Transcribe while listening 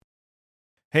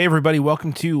Hey, everybody,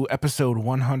 welcome to episode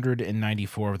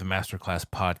 194 of the Masterclass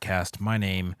Podcast. My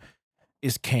name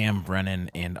is Cam Brennan,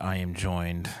 and I am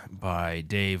joined by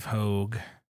Dave Hogue.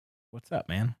 What's up,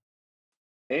 man?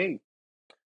 Hey,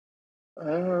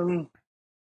 um,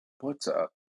 what's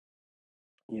up?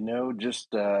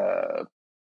 Just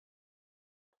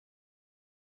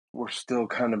we're still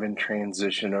kind of in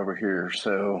transition over here,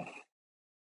 so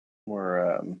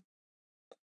we're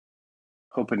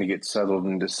hoping to get settled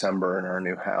in December in our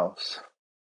new house.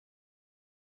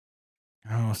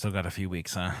 Oh, still got a few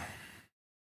weeks, huh?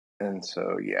 And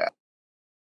so yeah.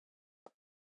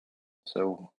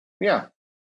 So yeah,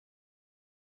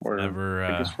 we're Never,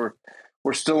 I guess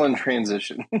we're still in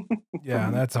transition yeah,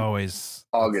 from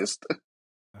August.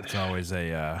 that's always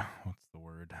a, what's the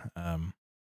word?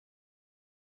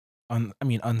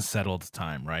 Unsettled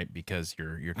time, right? Because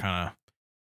you're kind of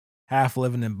half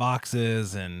living in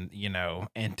boxes and,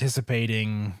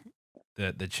 anticipating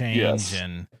the change Yes.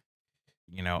 and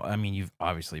you've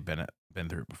obviously been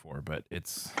through it before, but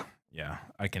it's yeah,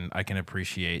 I can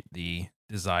appreciate the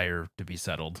desire to be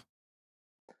settled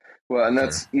Well, for and sure.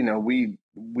 that's,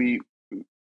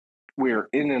 we're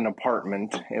in an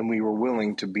apartment and we were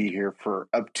willing to be here for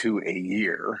up to a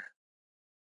year.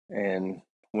 And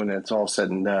when it's all said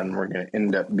and done, we're going to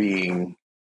end up being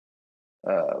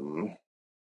um,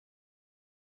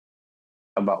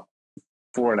 about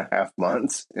 4.5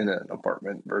 months in an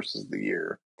apartment versus the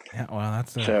year. Yeah, well,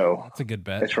 So that's a good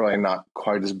bet. it's really not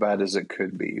quite as bad as it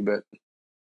could be, but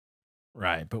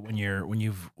Right, but when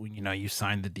you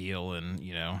signed the deal and,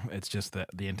 it's just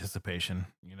the anticipation,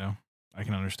 I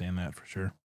can understand that for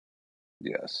sure.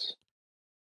 yes.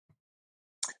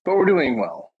 But we're doing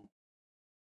well.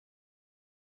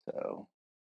 So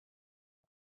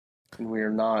we're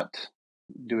not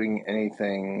doing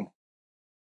anything.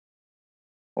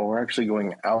 Well, we're actually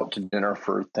going out to dinner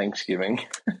for Thanksgiving.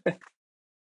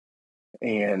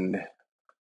 And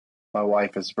my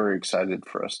wife is very excited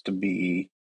for us to be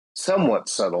somewhat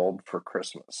settled for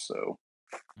Christmas. So,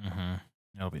 Mhm.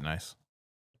 That'll be nice.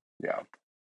 yeah.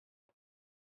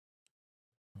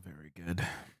 Very good.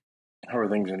 How are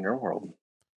things in your world?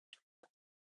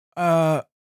 Uh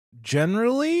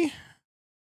Generally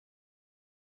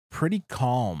pretty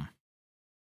calm,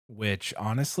 which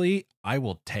honestly I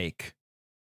will take.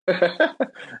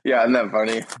 Yeah, isn't that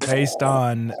funny? Based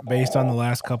on the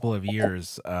last couple of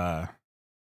years,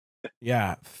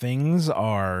 yeah, things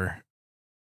are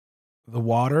the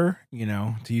water,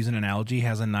 to use an analogy,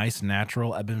 has a nice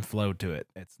natural ebb and flow to it.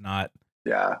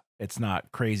 Yeah. It's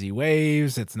not crazy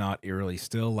waves, it's not eerily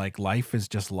still. Like life is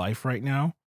just life right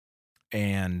now,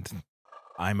 and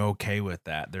I'm okay with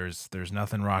that. There's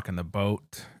nothing rocking the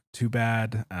boat too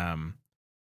bad.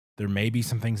 There may be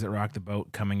some things that rock the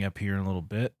boat coming up here in a little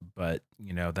bit, but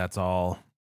that's all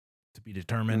to be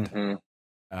determined. Hmm.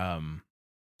 Um,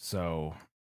 so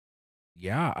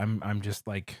yeah, I'm just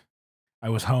like I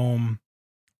was home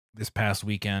this past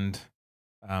weekend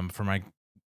for my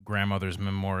grandmother's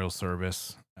memorial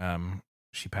service.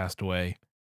 She passed away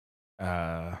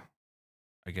uh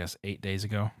I guess 8 days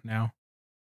ago now.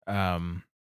 Um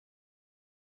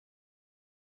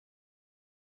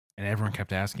and everyone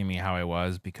kept asking me how I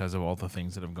was because of all the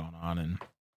things that have gone on, and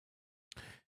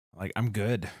like I'm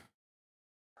good.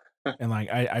 And like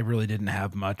I really didn't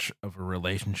have much of a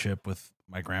relationship with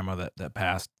my grandma that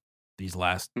passed these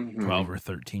last Hmm. 12 or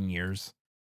 13 years.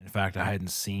 In fact, I hadn't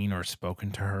seen or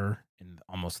spoken to her in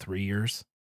almost 3 years.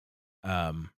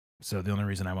 Um, so the only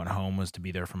reason I went home was to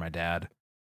be there for my dad,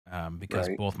 because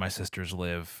Right. both my sisters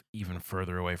live even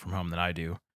further away from home than I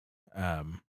do.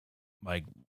 Um, like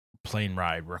plane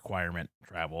ride requirement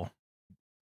travel.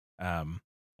 Um,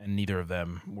 and neither of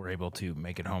them were able to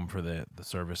make it home for the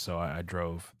service, so I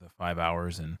drove the 5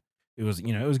 hours, and it was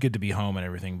good to be home and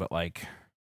everything, but like,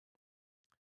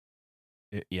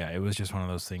 yeah, it was just one of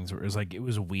those things where it was like it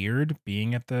was weird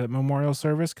being at the memorial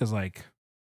service because like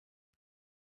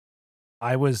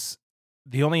I was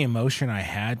the only emotion I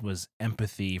had was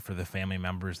empathy for the family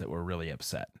members that were really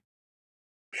upset.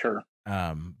 Sure.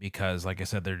 Because like I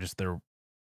said,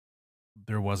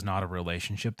 there was not a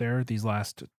relationship there these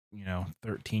last,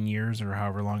 13 years or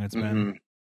however long it's been. Hmm.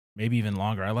 Maybe even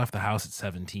longer. I left the house at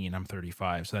 17. I'm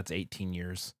 35, so that's 18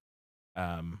 years.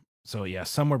 So yeah,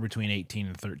 somewhere between 18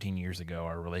 and 13 years ago,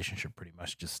 our relationship pretty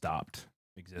much just stopped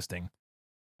existing.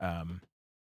 Um,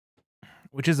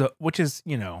 which is,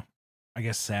 I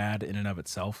guess sad in and of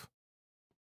itself.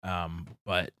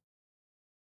 But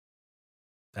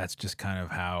that's just kind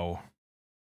of how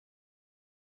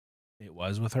it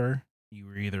was with her. You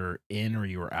were either in or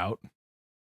you were out,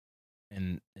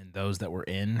 and those that were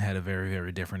in had a very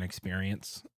very different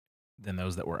experience than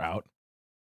those that were out.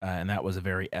 and that was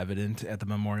very evident at the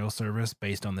memorial service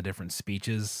based on the different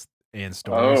speeches and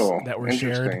stories Oh, that were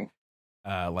shared. interesting.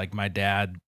 Like my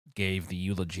dad gave the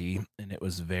eulogy, and it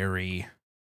was very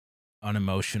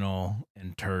unemotional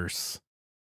and terse.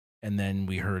 And then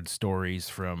we heard stories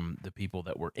from the people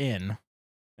that were in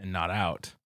and not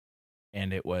out,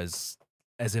 and it was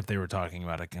as if they were talking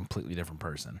about a completely different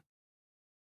person.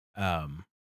 Um,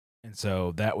 and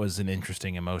so that was an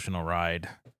interesting emotional ride.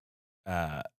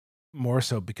 More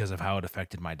so because of how it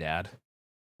affected my dad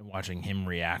and watching him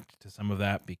react to some of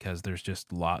that, because there's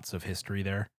just lots of history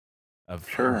there of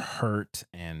Sure. hurt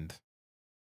and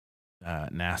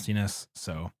nastiness.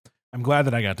 So I'm glad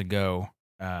that I got to go,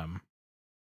 um,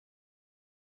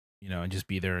 and just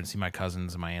be there and see my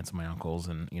cousins and my aunts and my uncles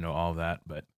and, all of that.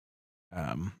 But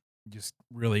um, just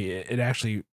really, it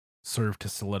actually served to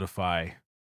solidify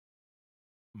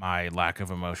my lack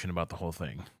of emotion about the whole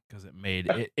thing, because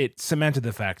it cemented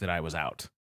the fact that I was out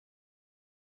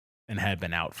and had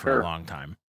been out for a Sure. long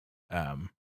time. Um,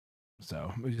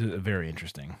 so it was very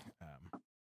interesting.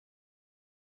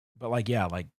 But like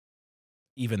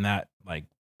even that,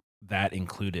 that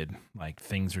included,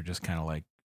 things are just kind of like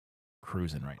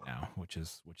cruising right now, which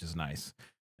is nice.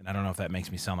 And I don't know if that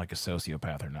makes me sound like a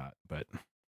sociopath or not, but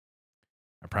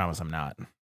I promise I'm not.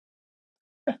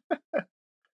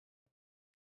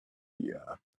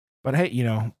 Yeah. But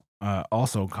hey,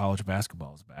 also college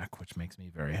basketball is back, which makes me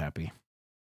very happy.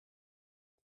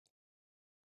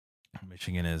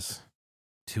 Michigan is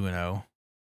 2-0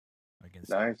 against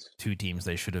Nice. two teams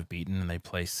they should have beaten, and they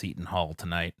play Seton Hall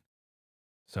tonight.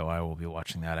 So I will be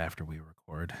watching that after we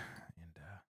record. And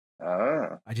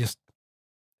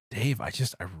Dave, I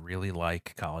really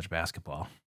like college basketball.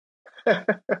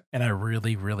 And I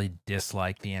really, really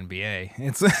dislike the NBA.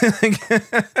 It's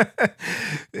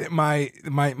like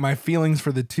my feelings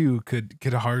for the two could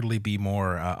hardly be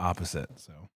more opposite.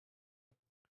 So,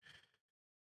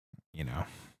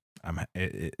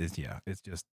 it's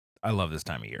just, I love this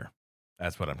time of year.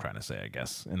 That's what I'm trying to say, I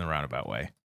guess, in the roundabout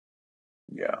way.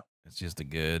 Yeah. It's just a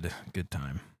good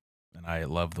time, and I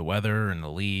love the weather and the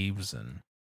leaves and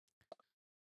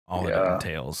all that it Yeah.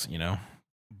 entails.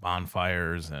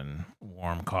 Bonfires and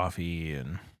warm coffee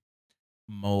and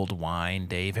mulled wine.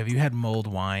 Dave, have you had mulled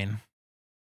wine?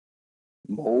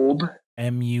 Mold?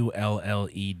 Mulled,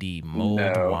 mulled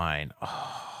No. wine.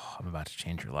 Oh, I'm about to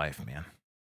change your life, man.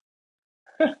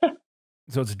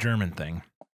 So it's a German thing.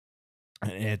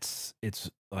 It's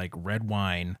like red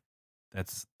wine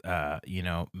that's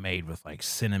made with like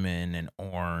cinnamon and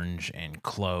orange and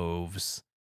cloves,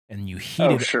 and you heat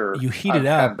Oh, it sure. you heat it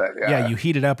I've up. had that. Yeah, Yeah. you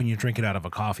heat it up and you drink it out of a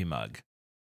coffee mug.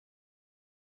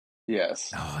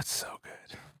 Yes. Oh, it's so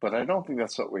good. But I don't think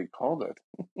that's what we called it.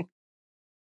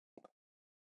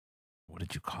 What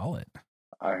did you call it?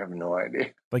 I have no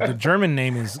idea. Like the German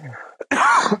name is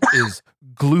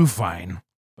Glühwein,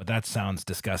 but that sounds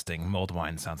disgusting. Mulled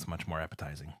wine sounds much more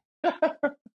appetizing.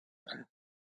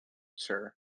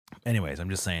 Sure. Anyways, I'm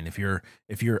just saying, if you're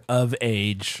of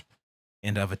age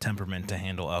and of a temperament to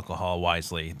handle alcohol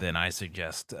wisely, then I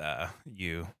suggest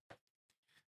you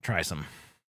try some.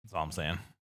 That's all I'm saying.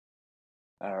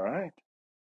 All right.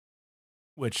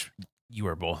 Which you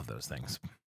are both of those things.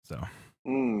 So.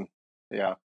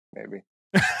 Yeah, maybe.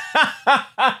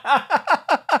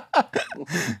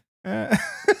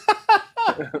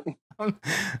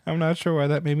 I'm not sure why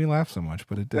that made me laugh so much,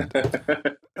 but it did.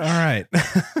 All right.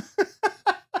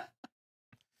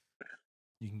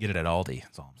 You can get it at Aldi.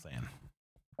 That's all I'm saying.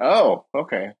 Oh,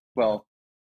 okay. Well,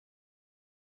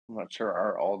 I'm not sure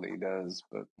our Aldi does,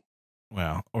 but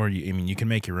well, or you can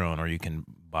make your own, or you can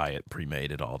buy it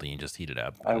pre-made at Aldi and just heat it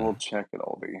up. I will check at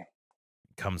Aldi.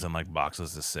 It comes in like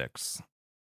boxes of 6.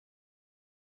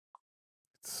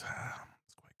 It's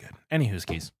quite good. Anywho's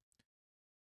keys.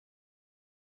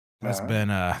 That's been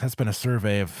a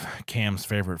survey of Cam's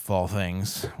favorite fall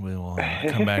things. We will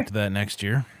come back to that next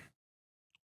year.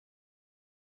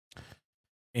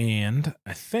 And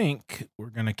I think we're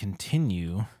going to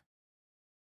continue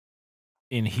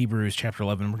in Hebrews chapter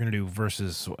 11. We're going to do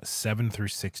verses 7 through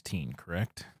 16,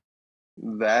 correct?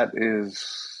 That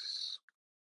is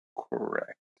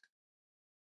correct.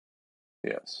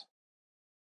 Yes.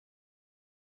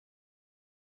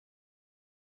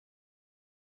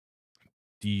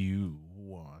 Do you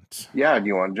want? Yeah, do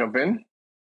you want to jump in?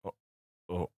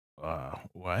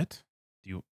 What?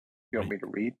 You want me to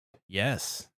read?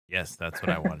 Yes, that's what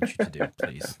I wanted you to do,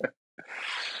 please.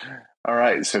 All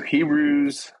right, so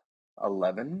Hebrews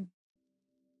 11,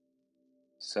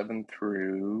 7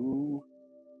 through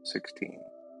 16.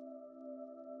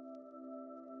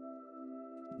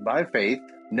 By faith,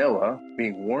 Noah,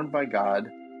 being warned by God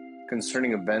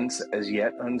concerning events as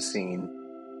yet unseen,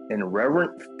 in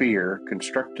reverent fear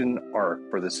constructed an ark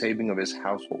for the saving of his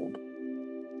household.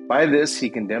 By this he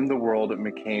condemned the world and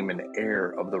became an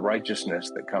heir of the righteousness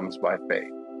that comes by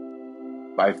faith.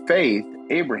 By faith,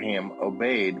 Abraham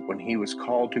obeyed when he was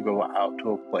called to go out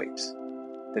to a place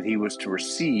that he was to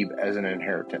receive as an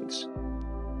inheritance.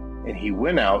 And he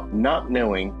went out not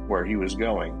knowing where he was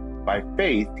going. By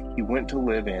faith, he went to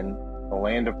live in the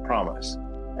land of promise,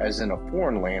 as in a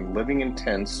foreign land, living in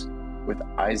tents with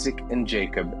Isaac and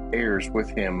Jacob, heirs with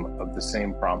him of the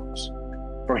same promise.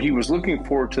 For he was looking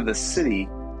forward to the city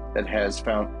that has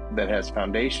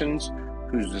foundations,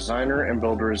 whose designer and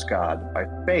builder is God. By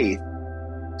faith,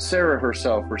 Sarah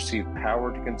herself received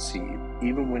power to conceive,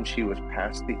 even when she was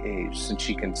past the age, since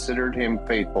she considered him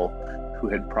faithful who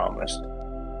had promised.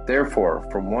 Therefore,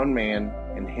 from one man,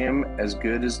 and him as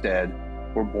good as dead,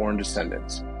 were born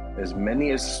descendants, as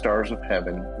many as the stars of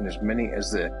heaven, and as many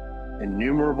as the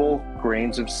innumerable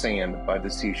grains of sand by the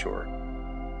seashore.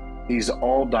 These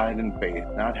all died in faith,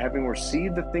 not having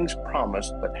received the things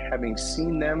promised, but having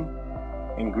seen them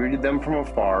and greeted them from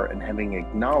afar, and having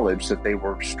acknowledged that they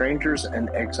were strangers and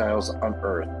exiles on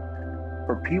earth.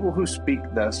 For people who speak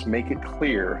thus make it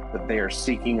clear that they are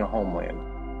seeking a homeland.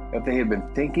 If they had been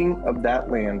thinking of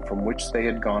that land from which they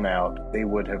had gone out, they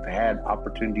would have had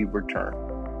opportunity to return.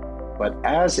 But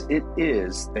as it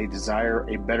is, they desire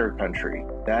a better country,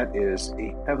 that is,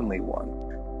 a heavenly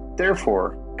one.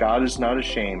 Therefore, God is not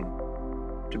ashamed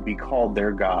to be called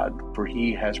their God, for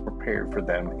he has prepared for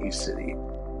them a city.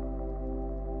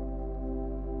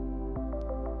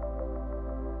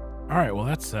 All right, well,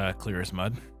 that's clear as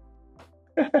mud.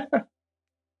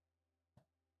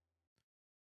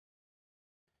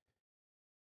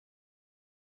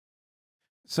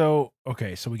 So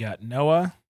we got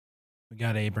Noah, we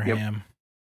got Abraham,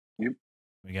 Yep.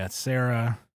 we got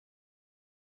Sarah,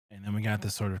 and then we got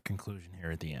this sort of conclusion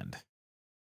here at the end.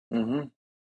 Mm-hmm.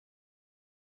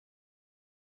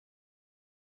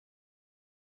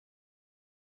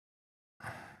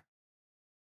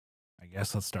 I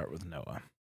guess let's start with Noah.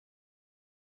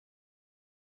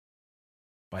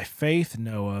 By faith,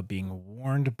 Noah, being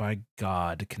warned by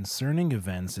God concerning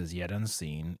events as yet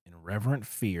unseen, in reverent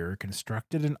fear,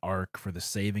 constructed an ark for the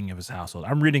saving of his household.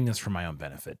 I'm reading this for my own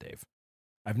benefit, Dave.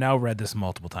 I've now read this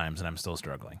multiple times and I'm still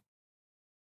struggling.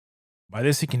 By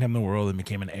this he condemned the world and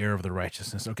became an heir of the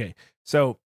righteousness. Okay,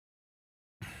 so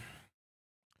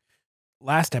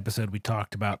last episode we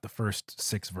talked about the first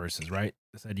 6 verses, right?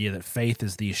 This idea that faith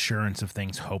is the assurance of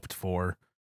things hoped for,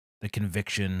 the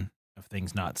conviction of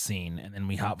things not seen. And then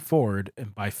we hop forward,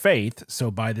 and by faith, so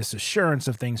by this assurance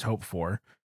of things hoped for,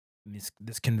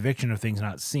 this conviction of things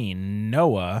not seen,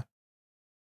 Noah,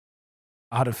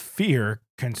 out of fear,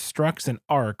 constructs an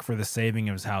ark for the saving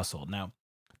of his household. Now,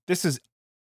 this is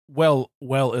well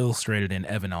illustrated in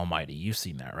Evan Almighty. You've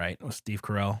seen that, right? With Steve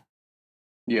Carell?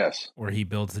 Yes. Where he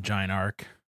builds the giant ark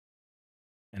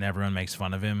and everyone makes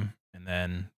fun of him, and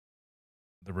then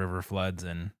the river floods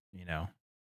and,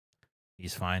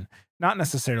 he's fine. Not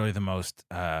necessarily the most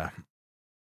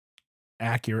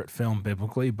accurate film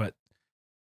biblically, but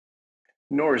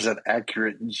nor is that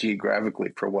accurate geographically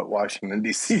for what Washington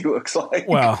D.C. looks like.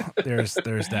 Well, there's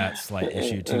that slight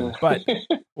issue too. But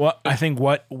I think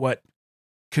what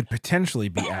could potentially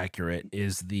be accurate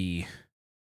is the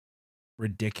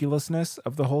ridiculousness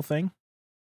of the whole thing.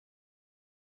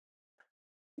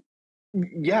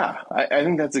 Yeah, I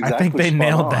think that's exactly. I think they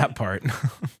nailed that part.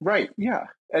 Right. Yeah,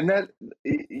 and that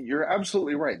you're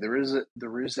absolutely right. There is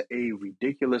a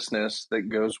ridiculousness that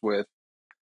goes with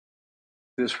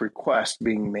this request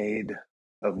being made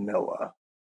of Noah,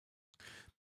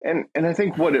 and I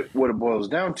think what it boils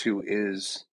down to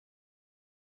is,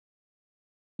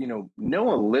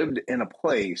 Noah lived in a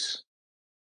place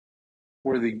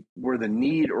where the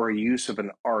need or use of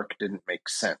an ark didn't make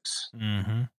sense.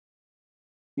 Mm-hmm.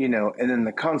 And then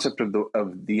the concept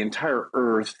of the entire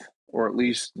earth, or at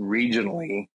least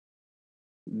regionally,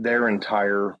 their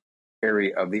entire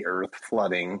area of the earth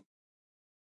flooding,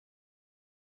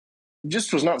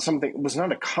 just was not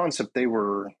a concept they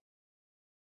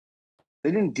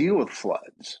didn't deal with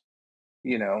floods.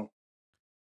 It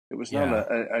was not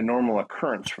a normal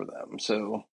occurrence for them.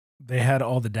 So they had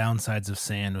all the downsides of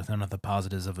sand with none of the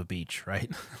positives of a beach,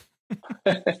 right?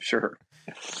 Sure.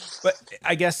 But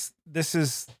I guess this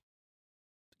is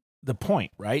the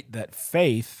point, right? That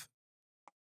faith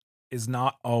is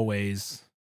not always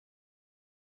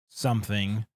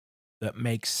something that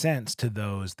makes sense to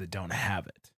those that don't have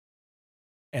it.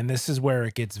 And this is where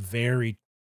it gets very,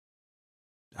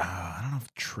 I don't know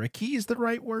if tricky is the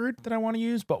right word that I want to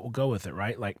use, but we'll go with it,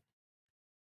 right? Like,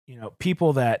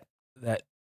 people that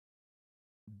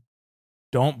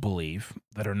don't believe,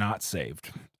 that are not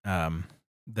saved,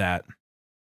 that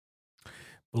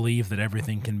believe that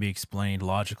everything can be explained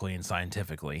logically and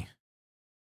scientifically,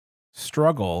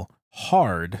 struggle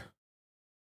hard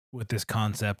with this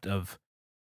concept of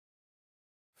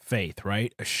faith,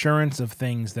 right? Assurance of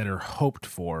things that are hoped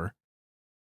for,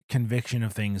 conviction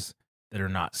of things that are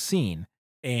not seen.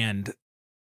 And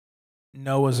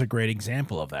Noah's a great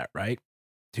example of that, right?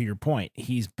 To your point,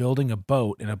 he's building a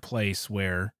boat in a place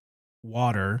where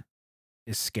water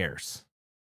is scarce,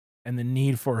 and the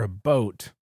need for a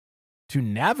boat to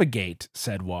navigate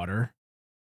said water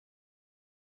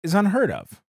is unheard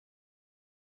of.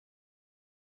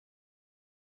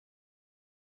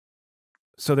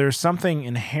 So there's something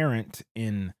inherent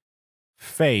in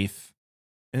faith,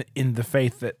 in the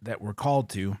faith that we're called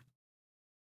to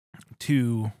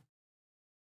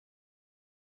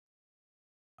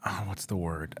what's the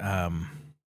word? To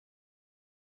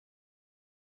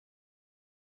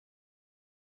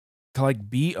like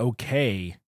be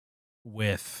okay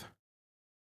with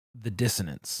the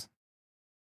dissonance,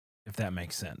 if that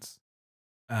makes sense.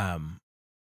 I'm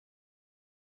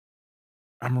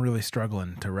really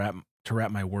struggling to wrap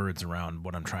my words around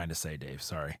what I'm trying to say, Dave.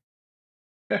 Sorry.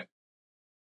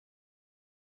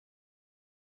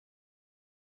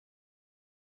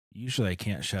 Usually I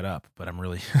can't shut up, but I'm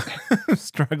really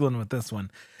struggling with this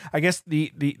one. I guess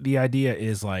the idea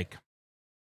is like,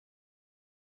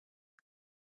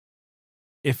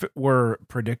 if it were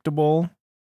predictable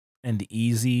and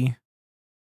easy,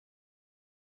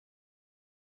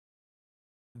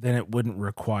 then it wouldn't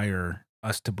require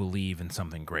us to believe in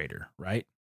something greater, right?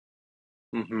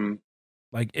 Mm-hmm.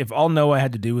 Like if all Noah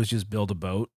had to do was just build a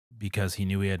boat because he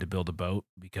knew he had to build a boat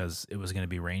because it was going to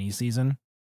be rainy season,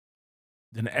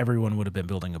 then everyone would have been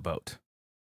building a boat.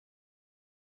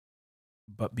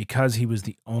 But because he was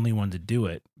the only one to do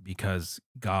it, because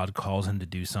God calls him to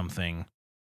do something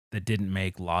that didn't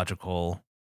make logical,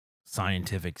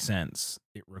 scientific sense,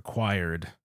 it required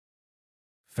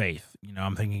faith.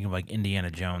 I'm thinking of like Indiana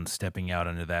Jones stepping out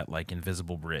under that like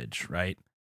invisible bridge, right?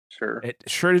 Sure. It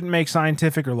sure didn't make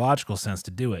scientific or logical sense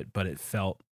to do it, but it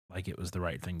felt like it was the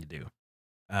right thing to do.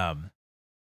 Am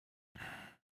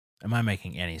I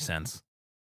making any sense?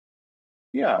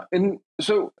 Yeah. And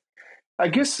so I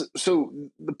guess so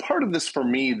the part of this for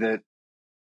me that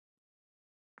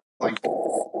like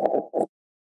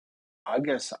I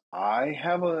guess I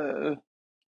have a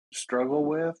struggle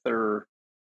with, or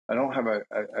I don't have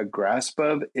a grasp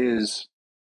of, is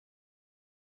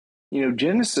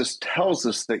Genesis tells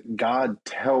us that God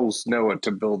tells Noah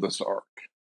to build this ark.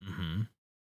 Mm-hmm.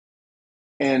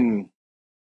 And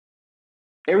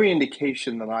every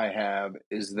indication that I have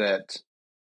is that,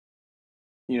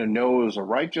 Noah was a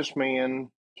righteous man.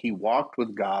 He walked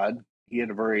with God. He had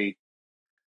a very,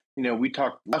 we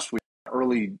talked last week,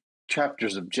 early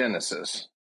chapters of Genesis.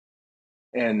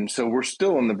 And so we're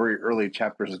still in the very early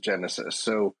chapters of Genesis.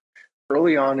 So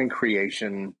early on in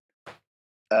creation,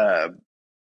 uh,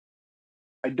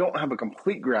 I don't have a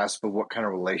complete grasp of what kind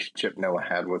of relationship Noah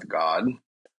had with God,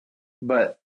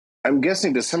 but I'm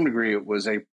guessing to some degree it was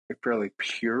a fairly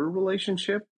pure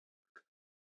relationship.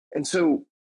 And so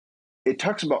it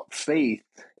talks about faith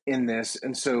in this.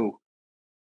 And so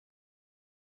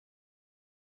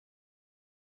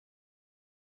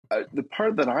the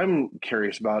part that I'm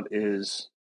curious about is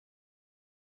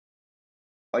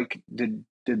like, did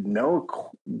Noah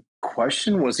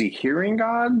question, was he hearing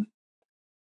God?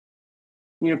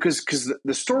 Because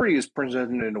the story is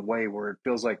presented in a way where it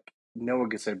feels like Noah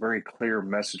gets a very clear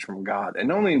message from God, and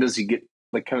not only does he get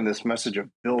like kind of this message of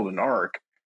build an ark,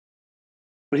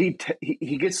 but he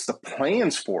gets the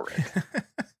plans for it.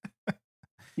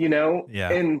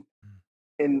 Yeah. And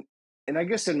and I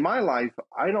guess in my life,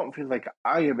 I don't feel like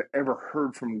I have ever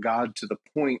heard from God to the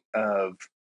point of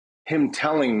him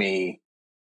telling me,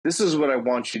 "This is what I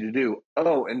want you to do."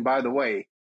 Oh, and by the way,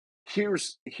 here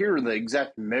are the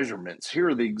exact measurements. Here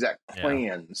are the exact Yeah.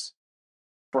 plans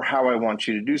for how I want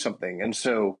you to do something. And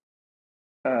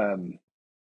um,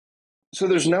 so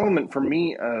there's an element for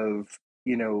me of,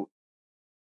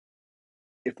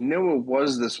 if Noah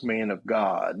was this man of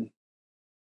God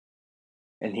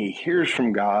and he hears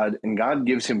from God and God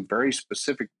gives him very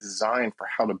specific design for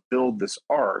how to build this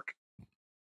ark,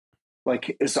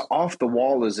 like as off the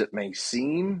wall as it may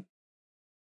seem,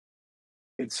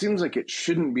 it seems like it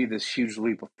shouldn't be this huge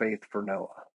leap of faith for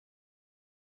Noah.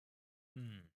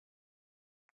 Hmm.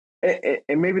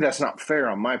 And maybe that's not fair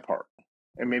on my part.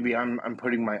 And maybe I'm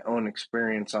putting my own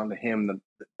experience onto him that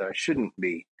I shouldn't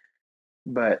be.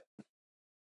 But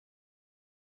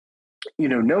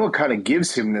Noah kind of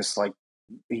gives him this, like,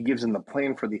 he gives him the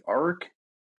plan for the ark.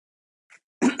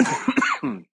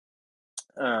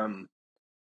 um,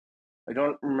 I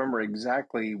don't remember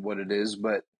exactly what it is,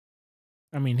 but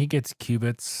I mean, he gets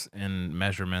cubits and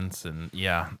measurements and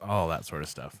yeah, all that sort of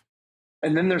stuff.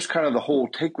 and then there's kind of the whole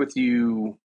take with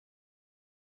you.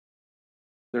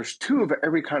 There's two of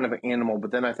every kind of animal,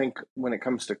 but then I think when it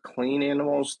comes to clean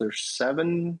animals, there's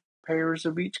 7 pairs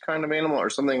of each kind of animal or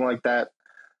something like that.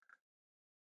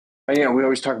 And, we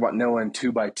always talk about Noah and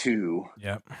 2 by 2,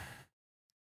 Yep.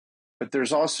 but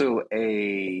there's also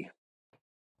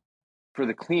for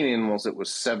the clean animals, it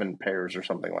was 7 pairs or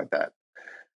something like that.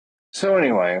 So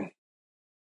anyway,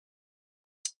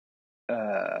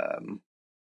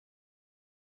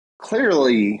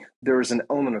 clearly there is an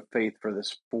element of faith for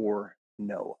this for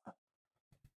Noah.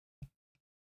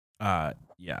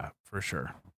 Yeah, for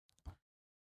sure.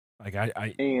 Like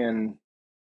I And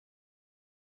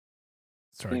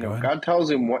sorry, go ahead. God tells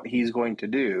him what he's going to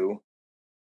do,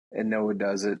 and Noah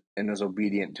does it and is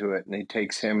obedient to it. And he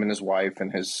takes him and his wife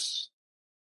and his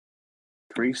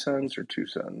 3 sons or 2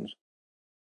 sons.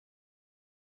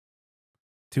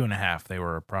 2.5. They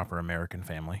were a proper American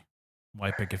family.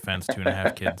 White picket fence,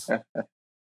 2.5 kids.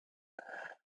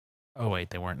 Oh wait,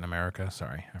 they weren't in America.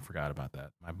 Sorry, I forgot about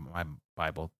that. My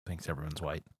Bible thinks everyone's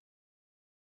white.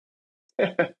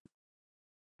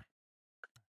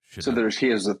 So he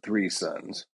has the 3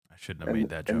 sons. I shouldn't have made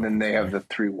that joke. And then they have the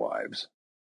 3 wives.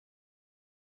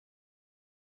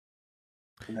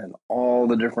 And then all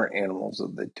the different animals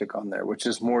that they took on there, which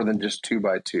is more than just 2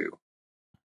 by 2.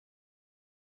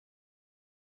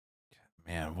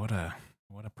 Man, what a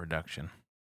production.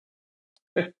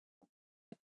 All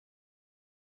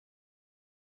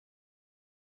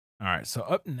right, so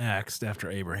up next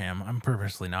after Abraham, I'm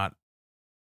purposely not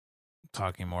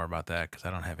talking more about that because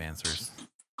I don't have answers.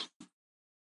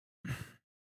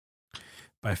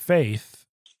 By faith,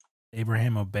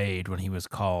 Abraham obeyed when he was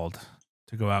called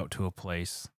to go out to a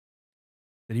place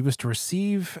that he was to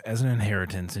receive as an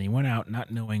inheritance, and he went out not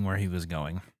knowing where he was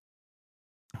going.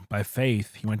 By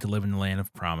faith, he went to live in the land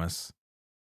of promise,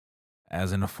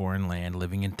 as in a foreign land,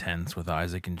 living in tents with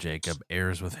Isaac and Jacob,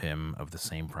 heirs with him of the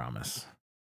same promise.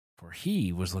 For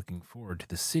he was looking forward to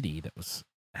the city that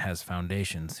has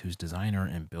foundations, whose designer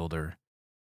and builder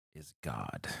is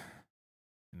God.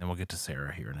 And then we'll get to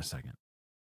Sarah here in a second.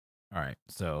 All right,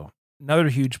 so another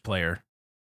huge player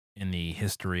in the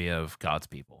history of God's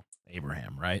people,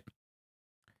 Abraham, right?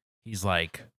 He's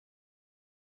like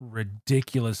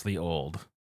ridiculously old,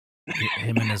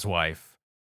 him and his wife.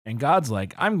 And God's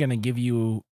like, I'm going to give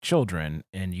you children,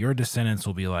 and your descendants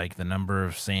will be like the number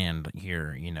of sand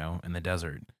here, in the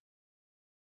desert.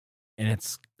 And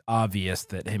it's obvious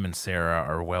that him and Sarah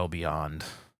are well beyond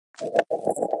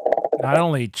not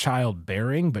only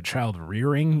childbearing, but child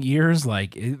rearing years.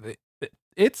 Like it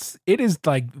is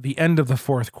like the end of the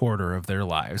fourth quarter of their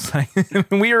lives.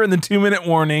 We are in the 2-minute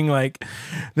warning. Like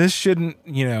this shouldn't,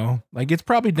 like it's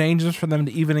probably dangerous for them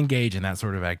to even engage in that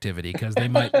sort of activity because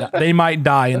they might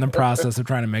die in the process of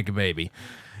trying to make a baby.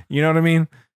 You know what I mean?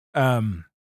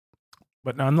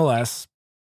 But nonetheless,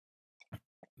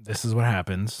 this is what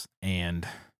happens, and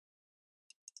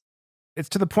it's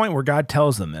to the point where God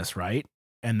tells them this, right?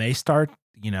 And they start,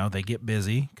 they get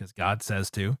busy because God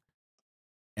says to.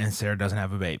 And Sarah doesn't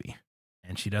have a baby,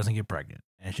 and she doesn't get pregnant,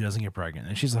 and she doesn't get pregnant.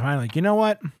 And she's finally like, you know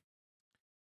what?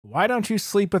 Why don't you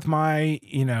sleep with my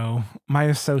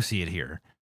associate here?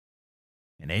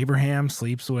 And Abraham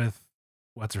sleeps with,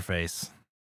 what's her face?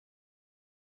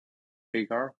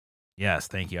 Hagar? Yes,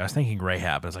 thank you. I was thinking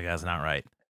Rahab. I was like, that's not right.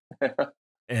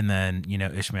 And then,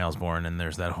 Ishmael's born, and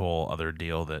there's that whole other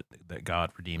deal that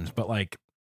God redeems. But like,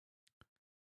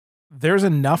 there's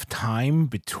enough time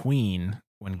between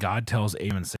when God tells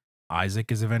Abraham and Sarah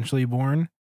Isaac is eventually born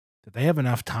that they have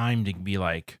enough time to be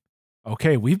like,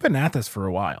 okay, we've been at this for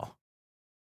a while.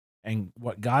 And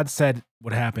what God said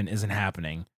would happen isn't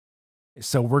happening.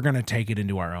 So we're going to take it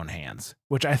into our own hands,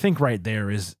 which I think right there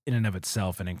is in and of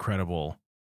itself an incredible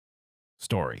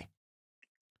story.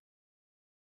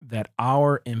 That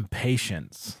our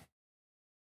impatience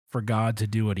for God to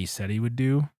do what he said he would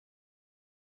do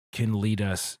can lead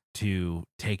us to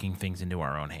taking things into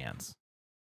our own hands.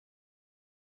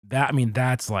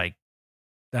 That's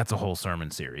a whole sermon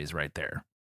series right there.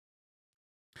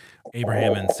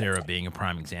 Abraham and Sarah being a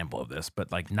prime example of this,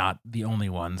 but like not the only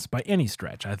ones by any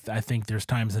stretch. I think there's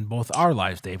times in both our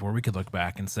lives, Dave, where we could look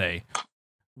back and say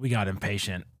we got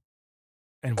impatient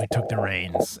and we took the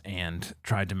reins and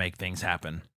tried to make things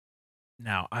happen.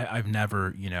 Now, I've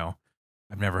never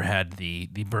had the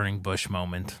burning bush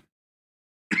moment,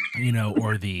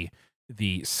 or the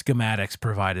schematics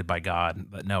provided by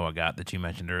God that Noah got that you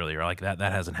mentioned earlier. Like that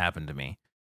hasn't happened to me.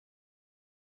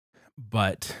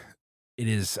 But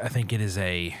I think it is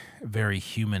a very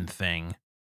human thing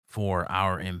for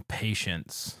our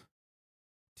impatience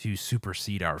to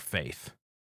supersede our faith,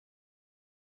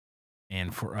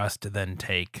 and for us to then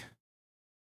take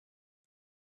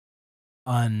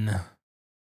unwise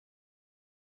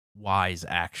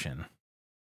action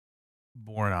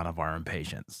born out of our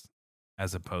impatience,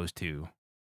 as opposed to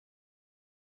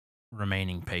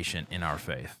remaining patient in our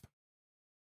faith.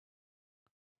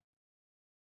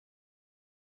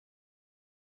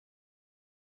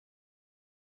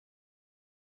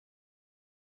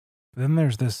 Then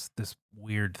there's this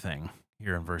weird thing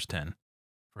here in verse 10.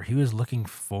 For he was looking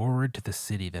forward to the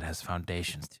city that has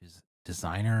foundations, whose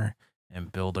designer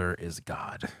and builder is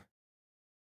God.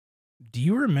 Do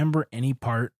you remember any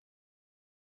part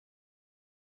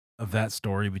of that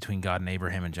story between God and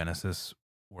Abraham in Genesis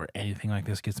where anything like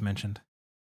this gets mentioned?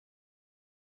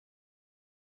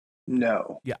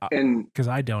 No. Yeah, And because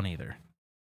I don't either.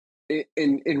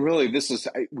 and really,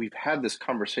 we've had this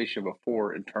conversation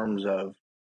before in terms of,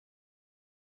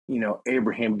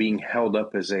 Abraham being held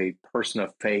up as a person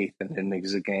of faith and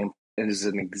as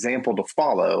an example to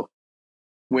follow,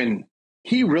 when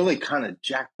he really kind of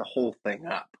jacked the whole thing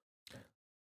up.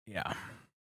 Yeah.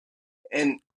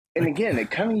 And Like, again,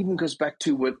 it kind of even goes back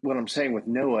to what I'm saying with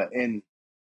Noah. And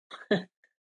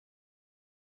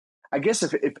I guess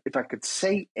if I could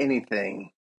say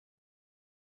anything,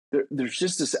 there's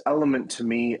just this element to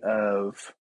me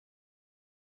of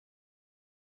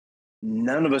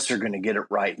none of us are going to get it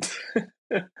right.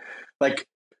 Like,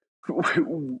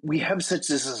 we have such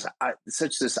this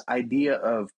idea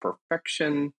of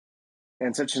perfection,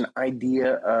 and such an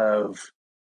idea of,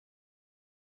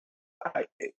 I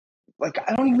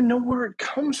I don't even know where it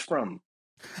comes from,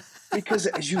 because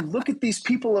as you look at these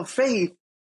people of faith,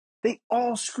 they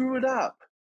all screw it up.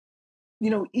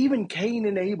 Even Cain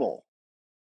and Abel.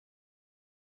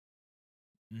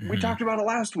 We mhm. talked about it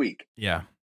last week. Yeah.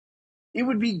 It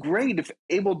would be great if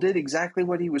Abel did exactly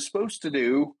what he was supposed to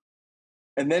do,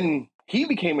 and then he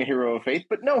became a hero of faith.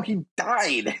 But no, he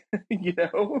died. you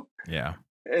know. Yeah.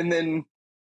 And then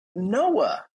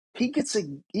Noah, he gets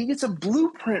a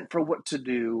blueprint for what to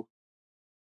do.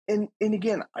 And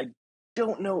again,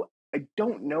 don't know I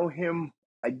don't know him.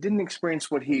 I didn't experience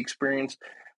what he experienced,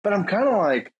 but I'm kind of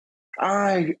like,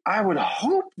 I would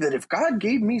hope that if God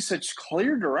gave me such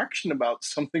clear direction about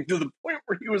something to the point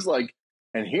where he was like,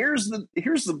 and here's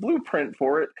the blueprint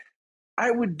for it,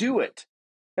 I would do it.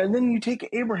 And then you take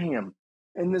Abraham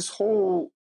and this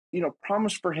whole,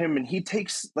 promise for him, and he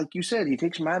takes, like you said, he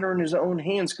takes matter in his own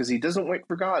hands because he doesn't wait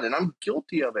for God, and I'm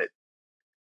guilty of it.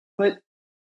 But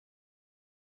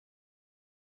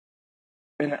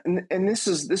and this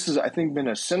is I think been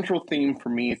a central theme for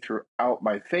me throughout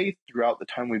my faith, throughout the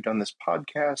time we've done this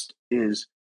podcast, is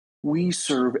we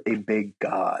serve a big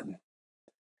God,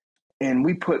 and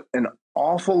we put an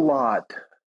awful lot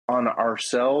on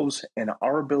ourselves and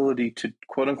our ability to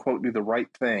quote unquote do the right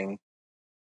thing.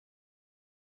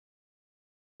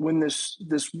 When this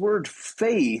word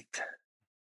faith,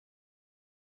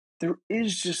 there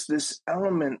is just this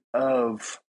element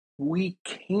of, we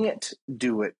can't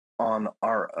do it on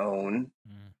our own.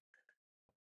 Mm.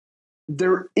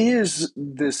 There is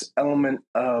this element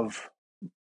of,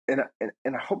 and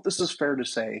I hope this is fair to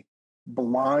say,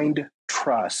 blind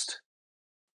trust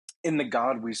in the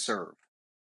God we serve.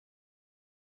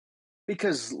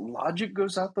 Because logic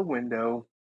goes out the window,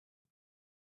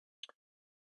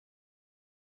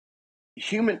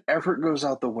 human effort goes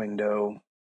out the window.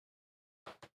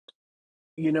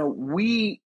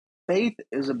 Faith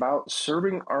is about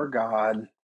serving our God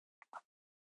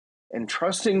and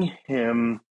trusting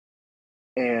him,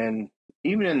 and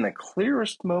even in the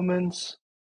clearest moments,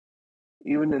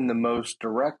 even in the most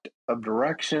direct of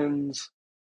directions,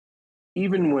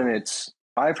 even when it's,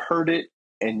 I've heard it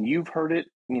and you've heard it,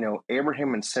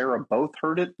 Abraham and Sarah both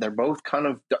heard it. They're both kind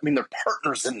of, they're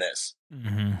partners in this.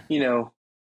 Mm-hmm.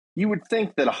 You would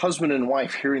think that a husband and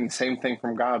wife hearing the same thing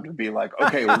from God would be like,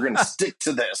 okay, we're going to stick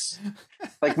to this.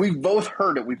 Like, we both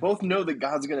heard it. We both know that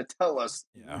God's going to tell us,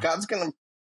 Yeah. God's going to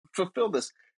fulfill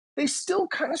this. They still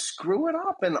kind of screw it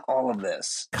up in all of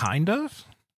this. Kind of.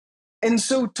 And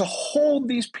so to hold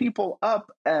these people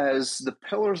up as the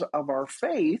pillars of our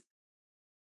faith,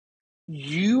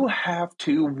 we have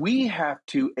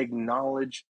to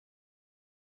acknowledge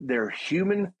their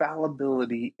human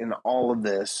fallibility in all of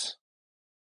this,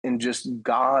 and just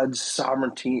God's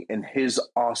sovereignty and his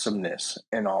awesomeness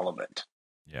in all of it.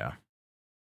 Yeah.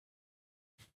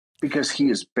 Because he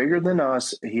is bigger than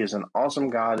us. He is an awesome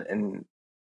God, and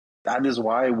that is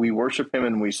why we worship him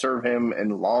and we serve him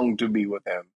and long to be with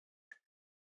him,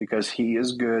 because he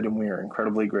is good and we are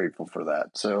incredibly grateful for that.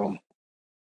 So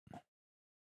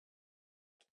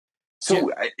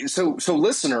Yeah. So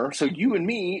listener, so you and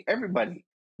me, everybody,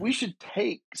 we should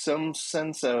take some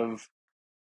sense of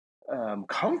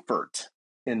comfort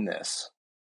in this.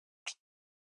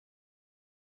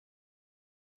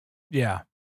 Yeah,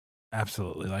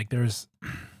 absolutely. Like there's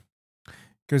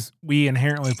because we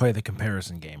inherently play the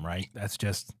comparison game, right? That's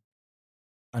just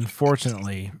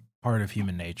unfortunately part of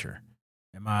human nature.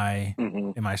 Am I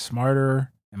Mm-hmm. am I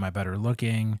smarter? Am I better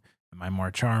looking? Am I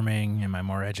more charming? Am I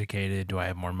more educated? Do I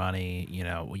have more money? You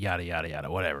know, yada yada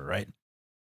yada, whatever, right?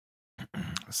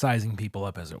 Sizing people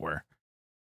up as it were.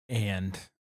 And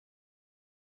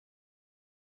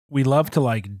we love to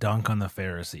like dunk on the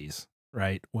Pharisees,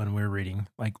 right? When we're reading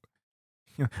like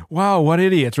wow, what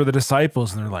idiots were the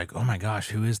disciples? And they're like, oh my gosh,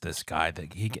 who is this guy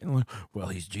that he can, well,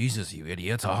 he's Jesus, you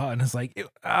idiots. And it's like,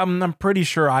 I'm pretty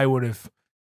sure I would have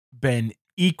been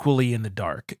equally in the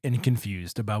dark and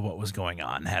confused about what was going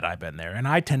on had I been there. And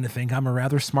I tend to think I'm a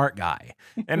rather smart guy.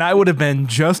 And I would have been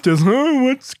just as, oh,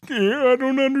 what's, I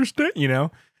don't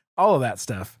understand, all of that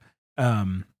stuff.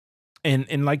 And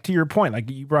like to your point,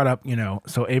 like you brought up,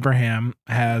 so Abraham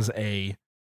has a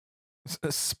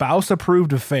spouse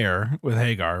approved affair with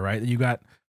Hagar, right? You got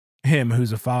him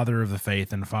who's a father of the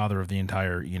faith and father of the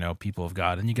entire, people of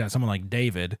God. And you got someone like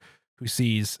David who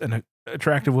sees an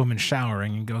attractive woman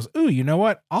showering and goes, ooh, you know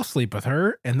what? I'll sleep with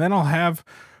her and then I'll have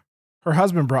her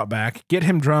husband brought back, get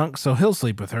him drunk so he'll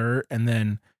sleep with her and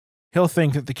then he'll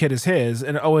think that the kid is his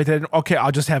and oh wait, then okay,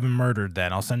 I'll just have him murdered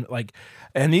then. I'll send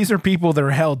and these are people that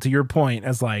are held to your point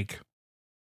as like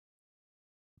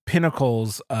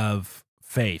pinnacles of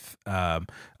faith,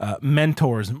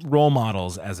 mentors, role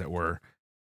models, as it were.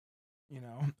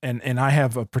 And I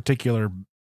have a particular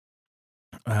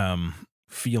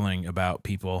feeling about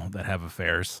people that have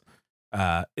affairs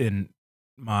in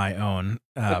my own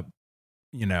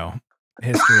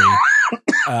history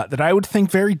that I would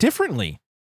think very differently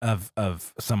of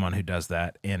someone who does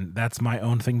that, and that's my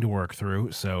own thing to work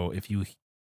through. So if you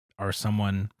are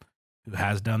someone who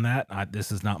has done that,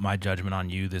 this is not my judgment on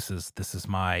you. This is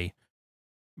my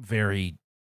very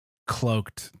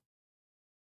cloaked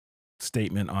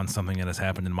statement on something that has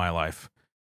happened in my life.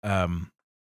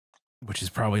 Which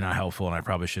is probably not helpful, and I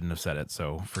probably shouldn't have said it,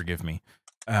 so forgive me.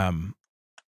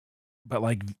 But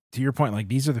like to your point, like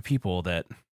these are the people that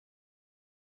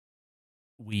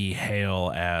we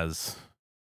hail as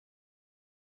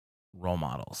role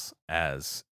models,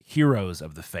 as heroes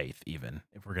of the faith, even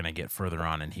if we're gonna get further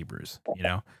on in Hebrews,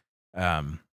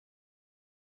 um,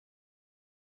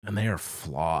 and they are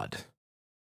flawed.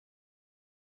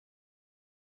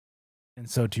 And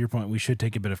so, to your point, we should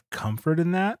take a bit of comfort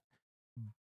in that.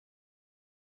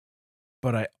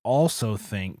 But I also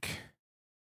think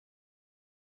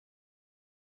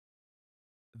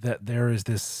that there is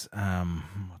this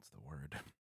what's the word?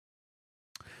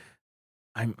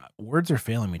 I'm Words are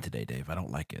failing me today, Dave. I don't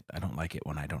like it. I don't like it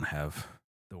when I don't have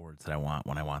the words that I want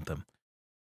when I want them.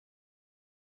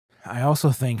 I also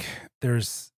think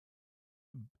there's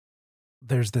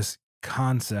this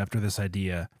concept or this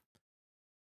idea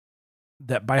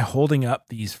that by holding up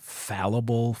these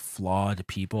fallible, flawed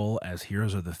people as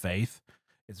heroes of the faith,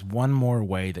 it's one more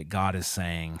way that God is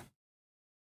saying,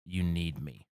 you need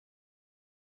me.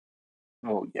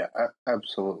 Oh yeah,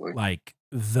 absolutely. Like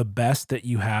the best that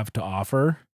you have to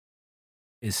offer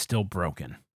is still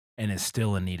broken and is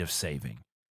still in need of saving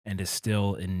and is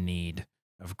still in need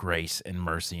of grace and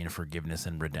mercy and forgiveness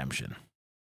and redemption.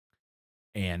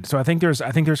 And so I think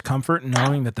there's comfort in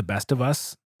knowing that the best of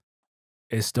us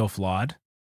is still flawed,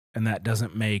 and that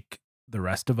doesn't make the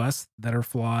rest of us that are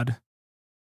flawed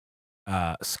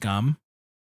scum.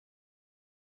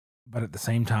 But at the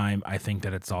same time, I think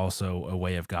that it's also a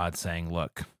way of God saying,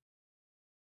 look,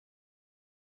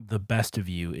 the best of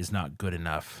you is not good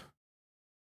enough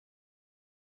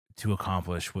to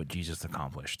accomplish what Jesus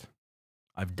accomplished.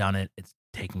 I've done it. It's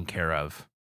taken care of.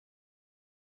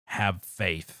 Have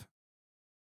faith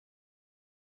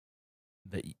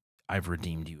that I've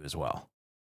redeemed you as well.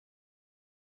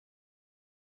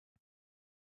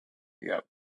 Yep.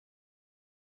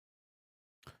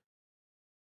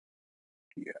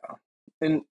 Yeah.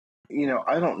 And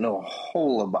I don't know a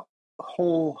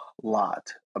whole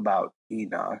lot about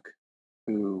Enoch,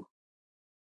 who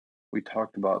we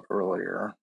talked about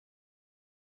earlier,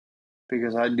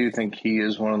 because I do think he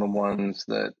is one of the ones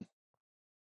that,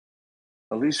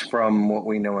 at least from what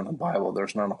we know in the Bible,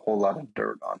 there's not a whole lot of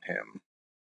dirt on him.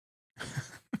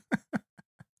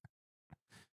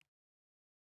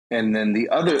 And then the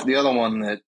other one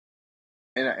that,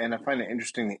 and I find it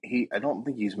interesting that I don't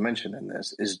think he's mentioned in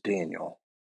this, is Daniel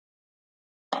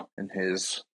and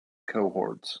his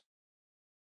cohorts,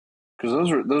 because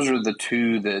those are the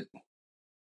two that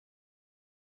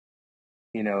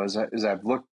as I've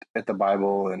looked at the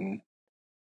Bible and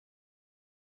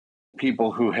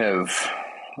people who have,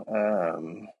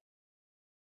 um,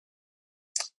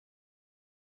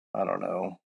 I don't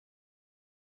know,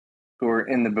 who are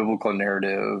in the biblical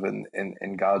narrative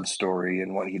and God's story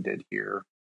and what He did here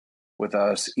with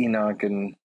us, Enoch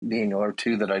and Daniel are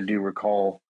two that I do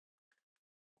recall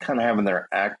kind of having their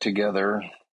act together.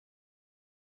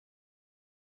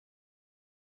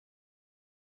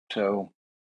 So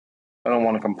I don't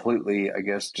want to completely, I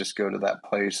guess, just go to that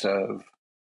place of,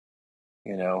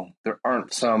 there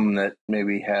aren't some that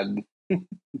maybe had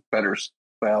better.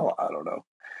 Well, I don't know.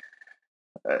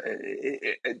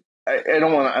 I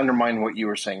don't want to undermine what you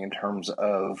were saying in terms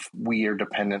of we are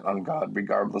dependent on God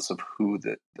regardless of who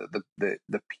the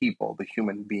people, the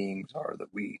human beings are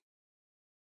that we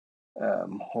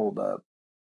hold up.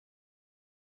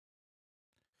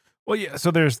 Well, yeah.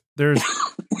 So there's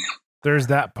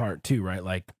that part too, right?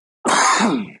 Like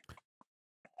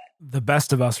the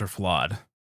best of us are flawed,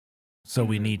 so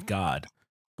we need God,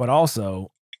 but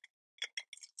also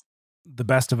the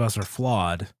best of us are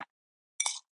flawed,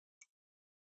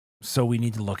 so we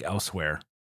need to look elsewhere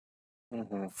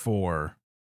for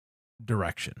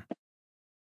direction.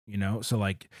 So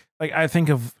like I think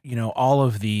of all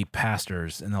of the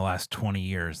pastors in the last 20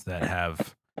 years that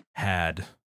have had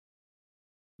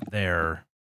their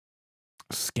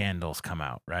scandals come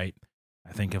out, right?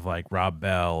 I think of like Rob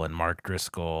Bell and Mark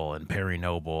Driscoll and Perry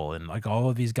Noble and like all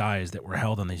of these guys that were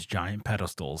held on these giant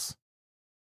pedestals.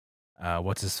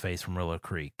 What's his face from Willow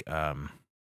Creek? Bill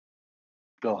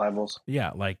Hybels.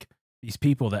 Yeah, like these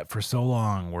people that for so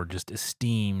long were just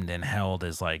esteemed and held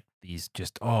as like these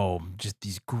just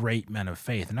these great men of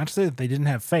faith. And not to say that they didn't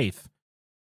have faith,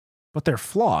 but they're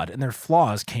flawed, and their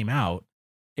flaws came out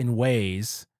in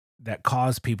ways that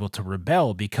caused people to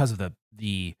rebel because of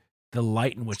the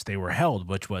light in which they were held,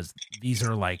 which was these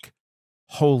are like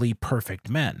holy,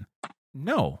 perfect men.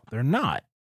 No, they're not.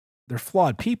 They're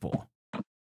flawed people.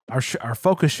 Our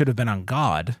focus should have been on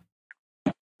God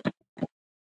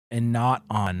and not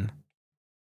on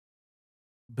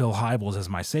Bill Hybels as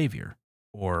my savior,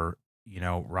 or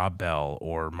Rob Bell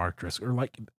or Mark Driscoll, or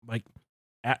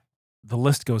the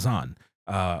list goes on.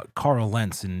 Carl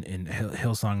Lentz in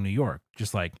Hillsong, New York,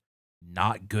 just like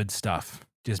not good stuff,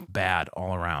 just bad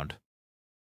all around.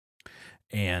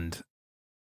 And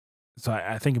so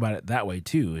I think about it that way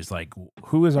too, is like,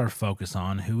 who is our focus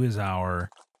on? Who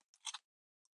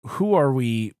are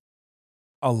we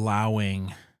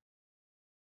allowing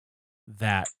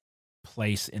that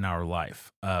place in our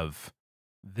life of,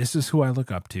 this is who I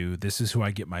look up to, this is who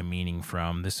I get my meaning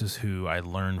from, this is who I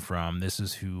learn from, this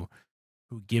is who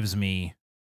gives me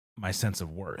my sense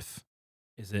of worth.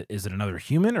 Is it another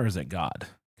human, or is it God?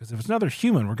 Because if it's another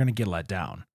human, we're going to get let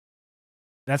down.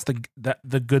 That's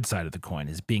the good side of the coin,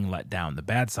 is being let down. The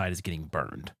bad side is getting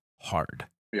burned hard.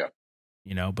 Yeah.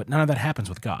 But none of that happens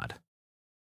with God.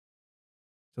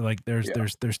 So like there's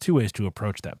two ways to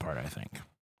approach that part, I think.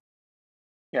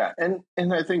 Yeah,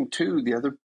 and I think too the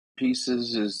other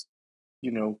pieces is,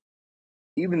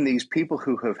 even these people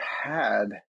who have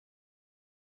had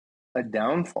a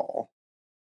downfall,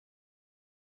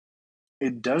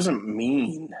 it doesn't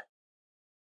mean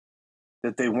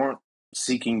that they weren't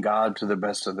seeking God to the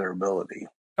best of their ability.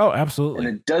 Oh, absolutely.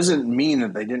 And it doesn't mean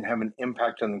that they didn't have an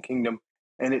impact on the kingdom,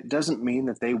 and it doesn't mean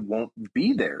that they won't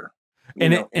be there.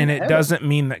 It doesn't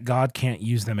mean that God can't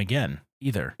use them again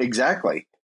either. Exactly.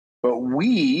 But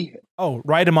we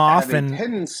write them off and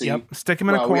tendency, stick them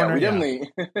in a corner. Yeah, we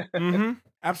definitely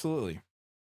absolutely.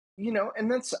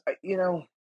 And that's I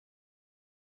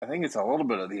think it's a little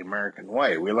bit of the American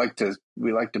way. We like to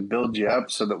build you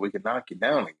up so that we can knock you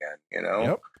down again,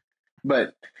 Yep.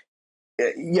 But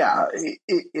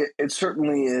it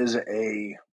certainly is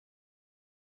a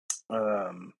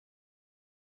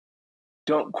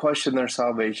don't question their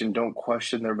salvation, don't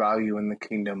question their value in the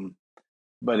kingdom.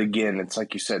 But again, it's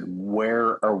like you said,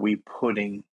 where are we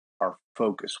putting our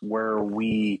focus? Where are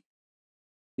we,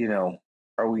 are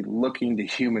we looking to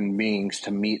human beings to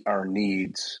meet our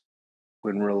needs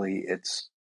when really it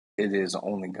is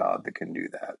only God that can do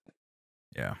that?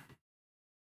 Yeah.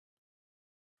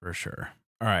 For sure.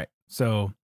 All right.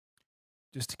 So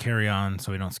just to carry on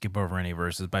so we don't skip over any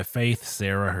verses, by faith,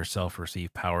 Sarah herself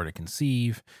received power to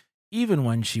conceive, even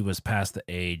when she was past the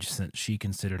age, since she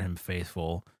considered him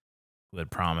faithful who had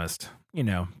promised.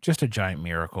 Just a giant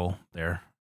miracle there.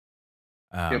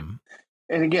 Yep.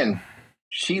 And again,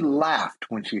 she laughed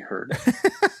when she heard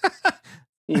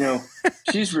it.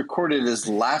 She's recorded as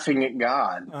laughing at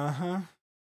God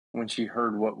when she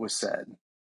heard what was said.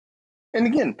 And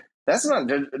again, That's not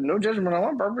no judgment on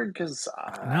my part because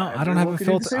No, I don't have everyone a could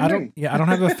do the filter. same thing. I don't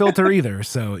have a filter either.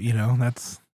 So,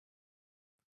 that's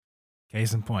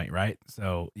case in point, right?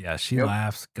 So, yeah, she Yep.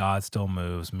 laughs. God still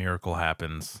moves. Miracle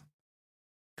happens.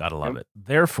 Gotta love Yep. it.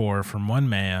 Therefore, from one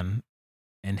man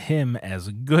and him as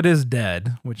good as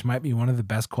dead, which might be one of the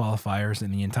best qualifiers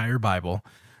in the entire Bible,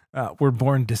 were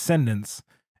born descendants,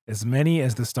 as many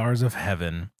as the stars of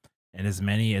heaven, and as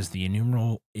many as the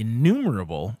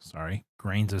innumerable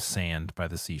grains of sand by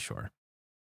the seashore.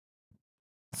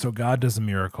 So God does a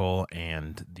miracle,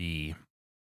 and the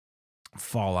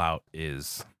fallout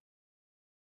is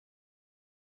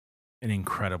an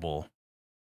incredible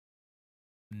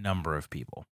number of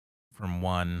people from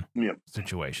one Yep.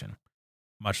 situation,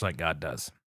 much like God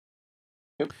does.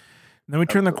 Yep. And then we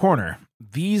turn the Absolutely. corner.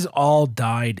 These all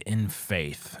died in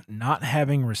faith, not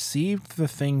having received the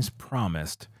things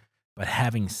promised, but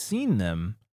having seen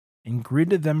them and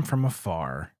greeted them from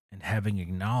afar, and having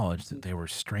acknowledged that they were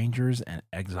strangers and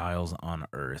exiles on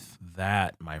earth.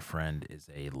 That, my friend, is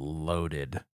a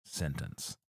loaded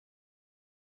sentence.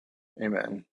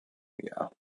 Amen. Yeah.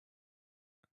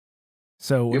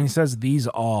 So when Yep. he says these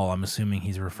all, I'm assuming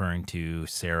he's referring to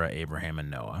Sarah, Abraham, and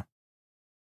Noah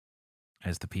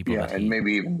as the people Yeah, that and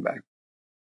maybe even back.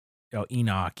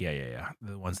 Enoch, yeah.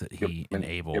 The ones that Yep. he And, and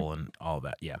yep. Abel and all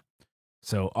that, yeah.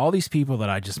 So all these people that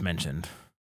I just mentioned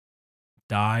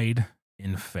died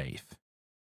in faith,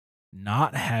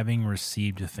 not having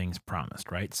received the things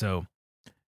promised, right? So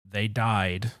they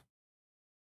died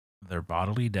their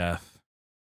bodily death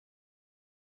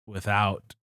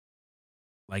without,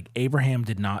 like, Abraham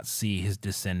did not see his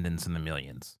descendants in the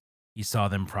millions. He saw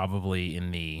them probably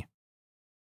in the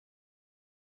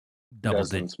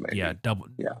Dozens, maybe. double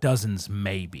Yeah. dozens,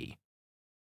 maybe,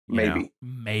 Maybe.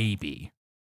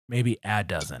 maybe a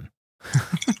dozen,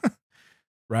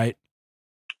 right?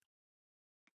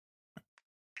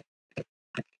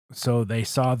 So they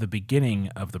saw the beginning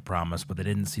of the promise, but they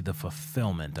didn't see the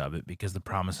fulfillment of it because the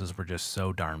promises were just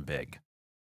so darn big.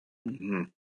 Mm-hmm.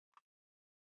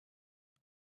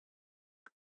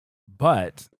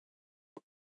 But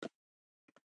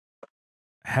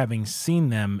having seen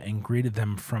them and greeted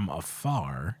them from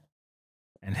afar,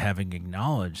 and having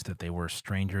acknowledged that they were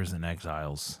strangers and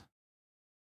exiles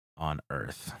on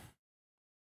earth.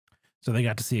 So they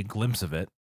got to see a glimpse of it.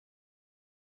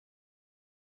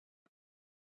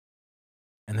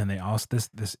 And then they also,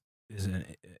 this is an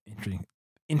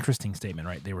interesting statement,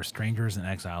 right? They were strangers and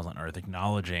exiles on earth,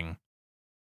 acknowledging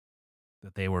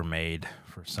that they were made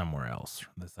for somewhere else.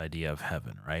 This idea of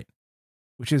heaven, right?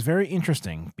 Which is very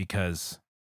interesting because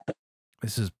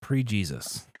this is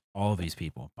pre-Jesus, all of these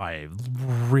people, by a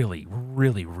really,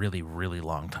 really, really, really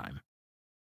long time.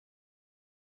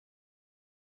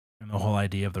 And the whole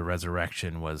idea of the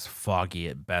resurrection was foggy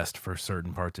at best for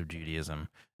certain parts of Judaism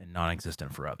and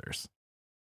non-existent for others.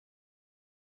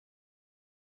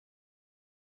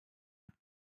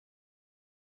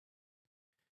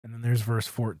 And then there's verse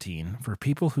 14. For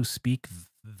people who speak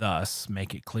thus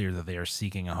make it clear that they are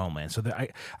seeking a homeland. So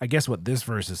I guess what this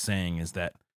verse is saying is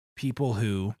that people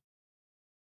who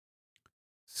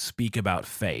speak about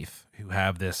faith, who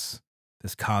have this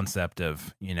concept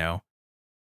of,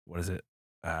 what is it?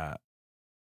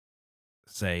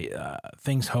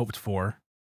 Things hoped for,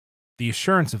 the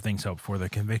assurance of things hoped for, the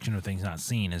conviction of things not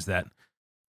seen, is that,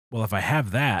 well, if I have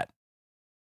that,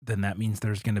 then that means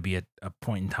there's going to be a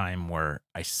point in time where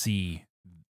I see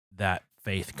that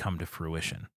faith come to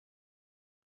fruition.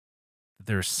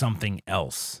 There's something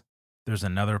else. There's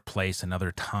another place,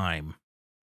 another time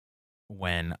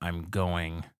when I'm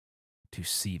going to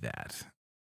see that.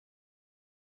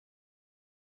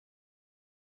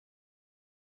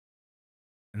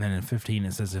 And then in 15,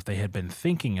 it says, if they had been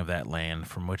thinking of that land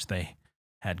from which they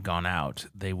had gone out,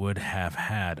 they would have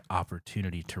had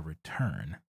opportunity to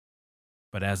return.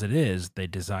 But as it is, they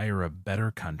desire a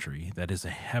better country, that is a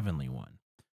heavenly one.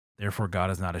 Therefore, God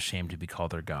is not ashamed to be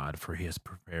called their God, for he has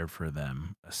prepared for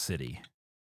them a city.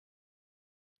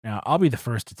 Now, I'll be the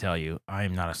first to tell you, I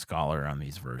am not a scholar on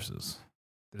these verses.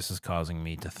 This is causing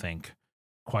me to think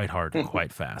quite hard and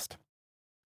quite fast.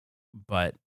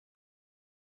 But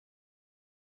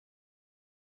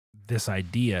this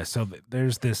idea, so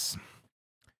there's this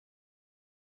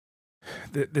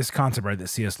concept, right, that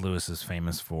C.S. Lewis is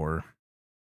famous for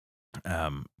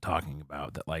talking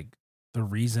about, that, like, the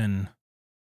reason,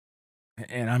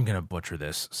 and I'm going to butcher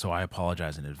this, so I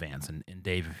apologize in advance. And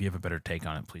Dave, if you have a better take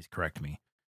on it, please correct me.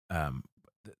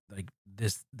 Like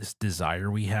this desire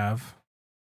we have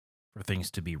for things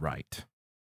to be right,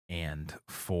 and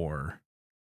for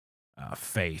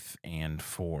faith, and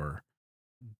for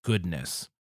goodness,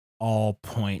 all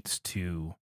points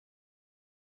to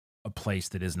a place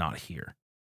that is not here,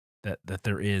 that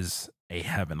there is a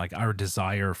heaven. Like our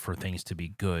desire for things to be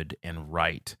good and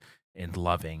right and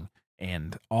loving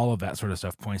and all of that sort of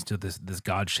stuff points to this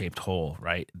God-shaped hole,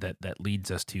 right? That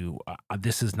leads us to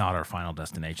this is not our final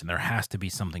destination. There has to be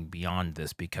something beyond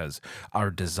this because our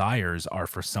desires are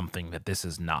for something that this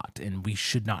is not, and we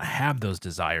should not have those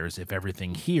desires if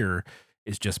everything here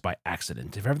is just by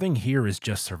accident. If everything here is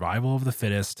just survival of the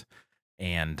fittest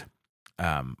and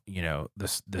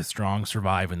the strong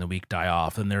survive and the weak die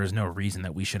off, then there is no reason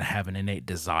that we should have an innate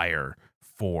desire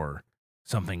for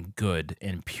something good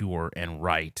and pure and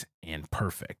right and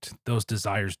perfect. Those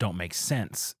desires don't make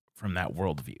sense from that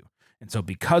worldview. And so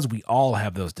because we all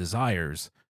have those desires,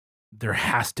 there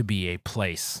has to be a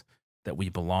place that we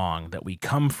belong, that we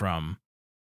come from,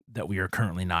 that we are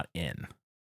currently not in.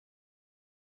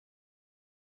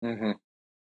 Mm-hmm.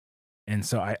 And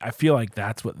so I feel like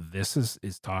that's what this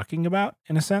is talking about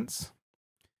in a sense.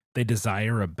 They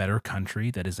desire a better country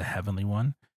that is a heavenly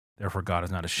one. Therefore, God is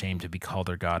not ashamed to be called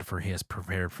their God, for he has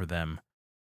prepared for them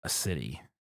a city.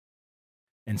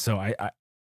 And so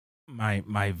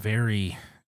my very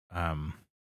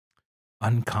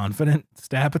unconfident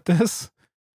stab at this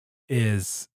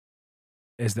is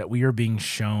that we are being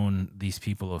shown these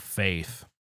people of faith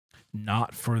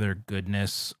not for their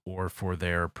goodness or for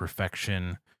their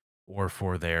perfection or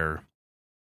for their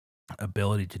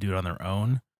ability to do it on their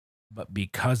own, but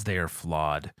because they are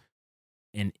flawed,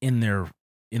 and in their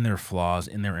flaws,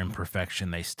 in their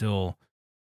imperfection, they still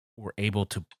were able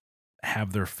to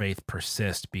have their faith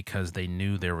persist because they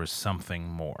knew there was something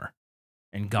more.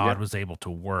 And God was able to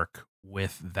work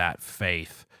with that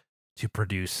faith to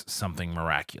produce something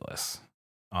miraculous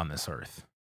on this earth.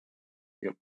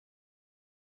 Yep.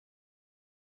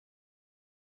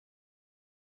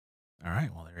 All right.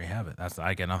 Well, there you have it.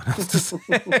 I got nothing else to say.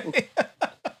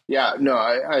 Yeah, no,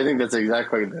 I think that's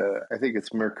exactly I think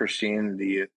it's mere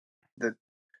Christianity that,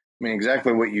 I mean,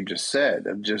 exactly what you just said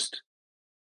of just,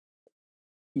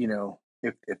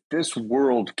 if this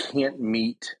world can't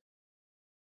meet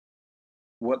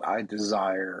what I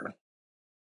desire,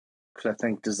 because I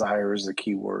think desire is the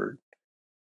key word.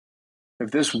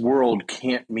 If this world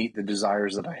can't meet the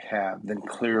desires that I have, then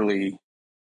clearly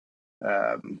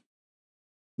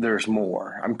there's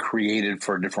more. I'm created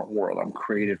for a different world. I'm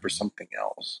created for something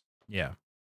else. Yeah.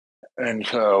 And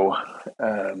so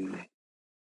that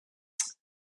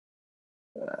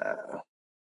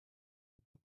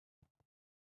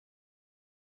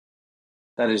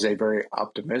is a very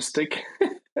optimistic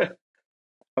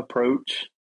approach.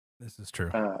 This is true.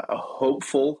 A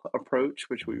hopeful approach,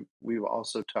 which we've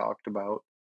also talked about.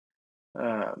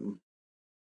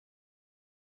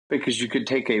 Because you could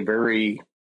take a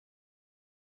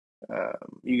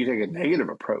negative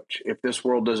approach. If this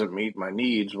world doesn't meet my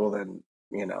needs, well then,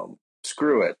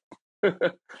 screw it.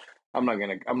 I'm not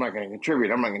gonna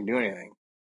contribute. I'm not gonna do anything.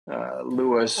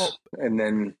 Lewis, and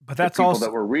then but that's the people also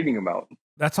that we're reading about.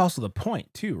 That's also the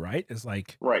point too, right? Is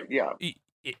like, right, yeah.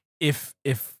 If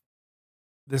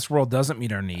this world doesn't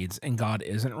meet our needs and God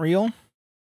isn't real,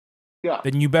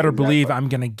 then you better believe I'm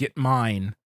gonna get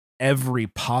mine every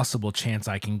possible chance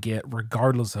I can get,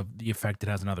 regardless of the effect it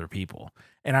has on other people.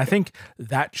 And I think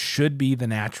that should be the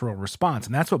natural response.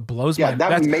 And that's what blows my mind.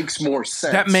 That makes more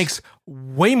sense. That makes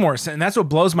way more sense. And that's what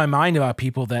blows my mind about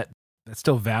people that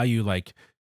still value, like,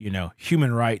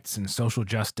 human rights and social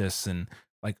justice and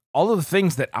like all of the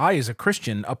things that I, as a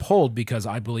Christian, uphold because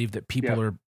I believe that people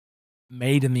are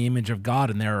made in the image of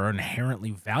God and they are inherently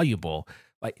valuable.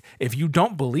 Like, if you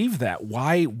don't believe that,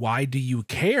 why do you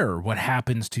care what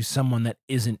happens to someone that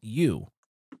isn't you?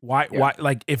 Why,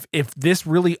 like, if this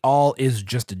really all is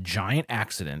just a giant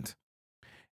accident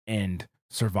and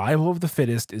survival of the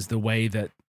fittest is the way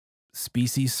that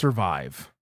species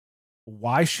survive,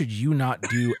 why should you not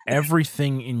do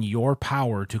everything in your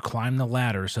power to climb the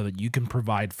ladder so that you can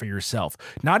provide for yourself?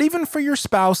 Not even for your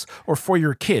spouse or for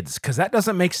your kids, because that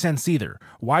doesn't make sense either.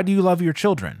 Why do you love your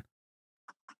children?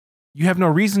 You have no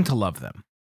reason to love them.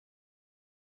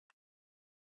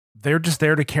 They're just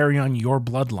there to carry on your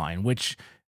bloodline, which,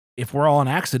 if we're all an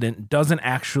accident, doesn't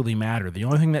actually matter. The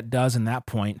only thing that does in that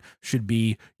point should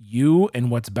be you and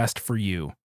what's best for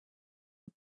you.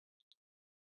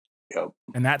 Yep.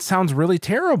 And that sounds really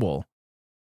terrible.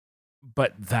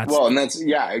 But that's... Well, and that's...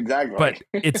 Yeah, exactly. But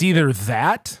it's either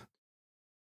that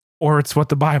or it's what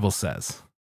the Bible says.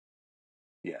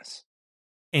 Yes.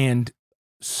 And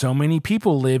so many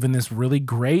people live in this really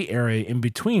gray area in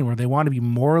between where they want to be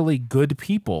morally good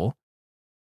people,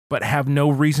 but have no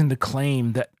reason to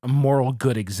claim that a moral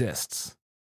good exists.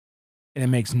 And it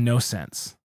makes no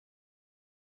sense.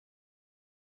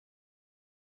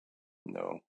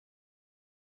 No.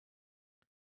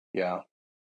 Yeah.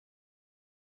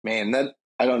 Man, that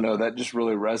I don't know, that just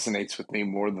really resonates with me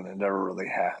more than it ever really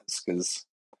has, because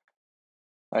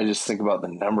I just think about the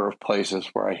number of places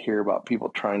where I hear about people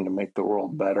trying to make the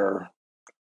world better.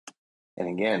 And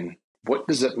again, what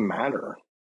does it matter?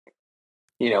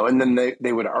 And then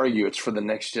they would argue it's for the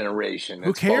next generation. Who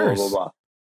It's blah, blah, blah, cares? blah.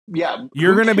 Yeah,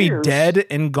 You're who going to be cares? dead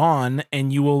and gone,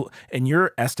 and you will, in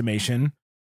your estimation,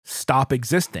 stop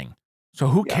existing. So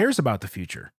who cares about the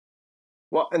future?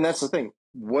 Well, and that's the thing.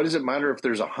 What does it matter if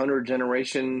there's 100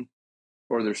 generation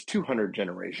or there's 200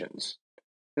 generations?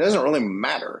 It doesn't really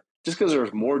matter. Just because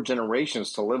there's more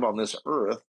generations to live on this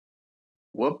earth,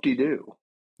 whoop-de-doo.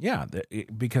 Yeah,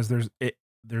 because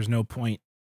there's no point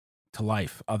to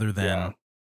life other than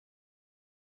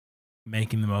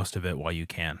making the most of it while you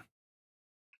can.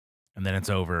 And then it's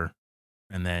over,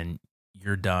 and then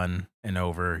you're done and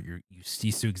over. You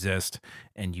cease to exist,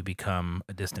 and you become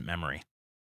a distant memory.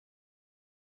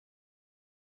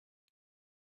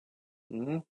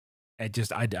 Mm-hmm.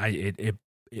 It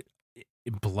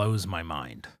blows my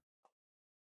mind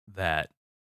that,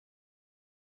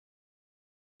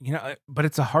 but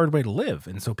it's a hard way to live,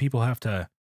 and so people have to,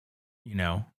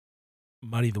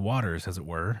 muddy the waters, as it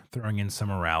were, throwing in some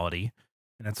morality,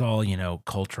 and it's all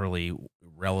culturally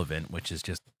relevant, which is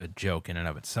just a joke in and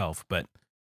of itself. But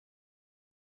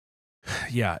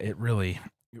yeah, it really,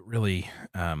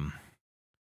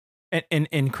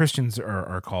 and Christians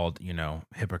are called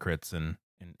hypocrites and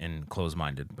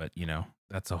close-minded, but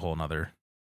that's a whole nother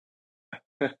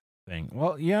thing.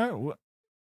 Well, yeah,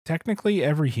 technically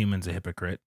every human's a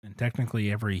hypocrite, and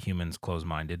technically every human's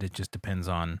close-minded. It just depends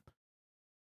on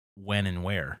when and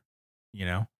where,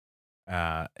 and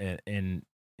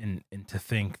to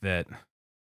think that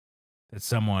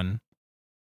someone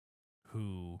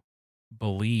who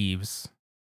believes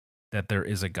that there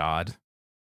is a God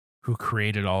who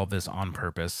created all this on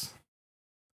purpose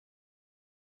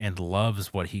and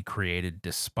loves what he created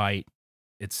despite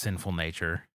its sinful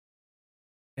nature,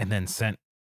 and then sent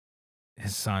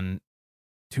his son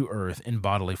to earth in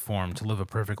bodily form to live a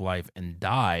perfect life and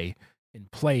die in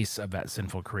place of that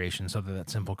sinful creation, so that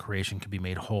sinful creation can be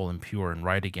made whole and pure and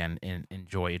right again and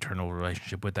enjoy eternal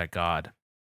relationship with that God.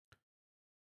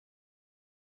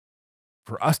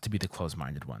 For us to be the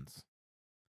closed-minded ones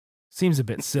seems a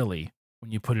bit silly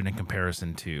when you put it in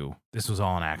comparison to this was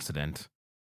all an accident.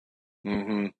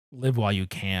 Mm-hmm. Live while you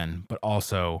can, but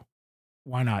also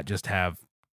why not just have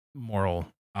moral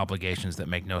obligations that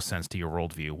make no sense to your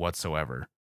worldview whatsoever?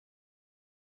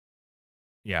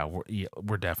 Yeah,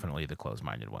 we're definitely the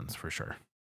closed-minded ones for sure.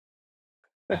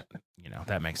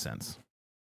 That makes sense.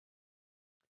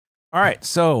 All right,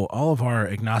 so all of our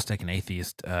agnostic and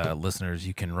atheist listeners,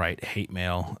 you can write hate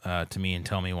mail to me and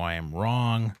tell me why I'm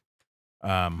wrong.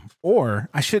 Or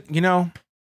I shouldn't have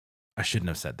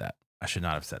said that. I should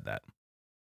not have said that.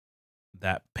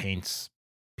 That paints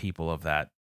people of that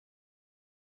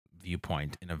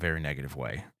viewpoint in a very negative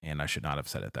way, and I should not have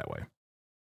said it that way.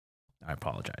 I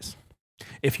apologize.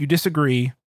 If you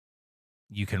disagree,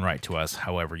 you can write to us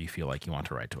however you feel like you want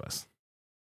to write to us.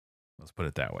 Let's put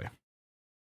it that way.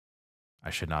 I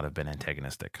should not have been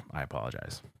antagonistic. I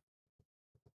apologize.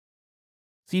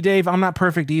 See, Dave, I'm not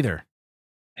perfect either.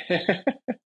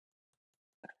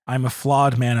 I'm a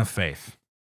flawed man of faith.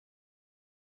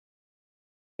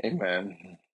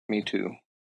 Amen. Me too.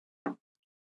 So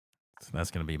that's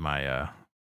going to be my,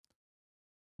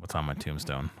 what's on my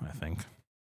tombstone, I think.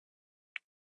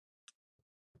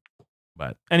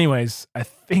 But anyways, I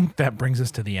think that brings us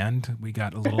to the end. We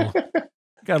got a little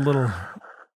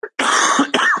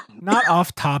not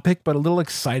off topic, but a little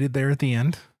excited there at the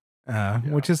end,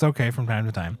 which is okay from time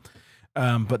to time.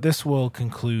 But this will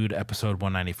conclude episode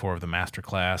 194 of the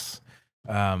Masterclass.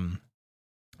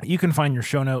 You can find your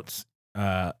show notes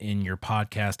in your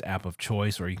podcast app of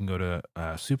choice, or you can go to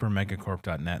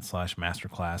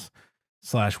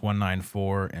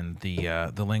supermegacorp.net/masterclass/194, and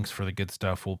the links for the good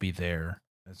stuff will be there,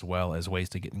 as well as ways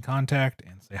to get in contact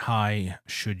and say hi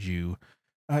should you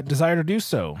desire to do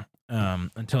so.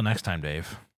 Until next time,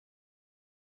 Dave.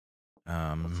 See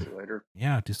you later.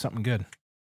 Yeah, do something good.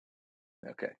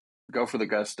 Okay. Go for the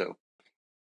gusto.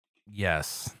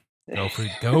 Yes. Go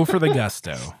for the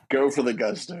gusto. Go for the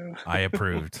gusto. I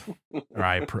approved. Or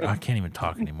I can't even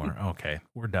talk anymore. Okay,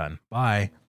 we're done.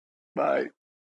 Bye. Bye.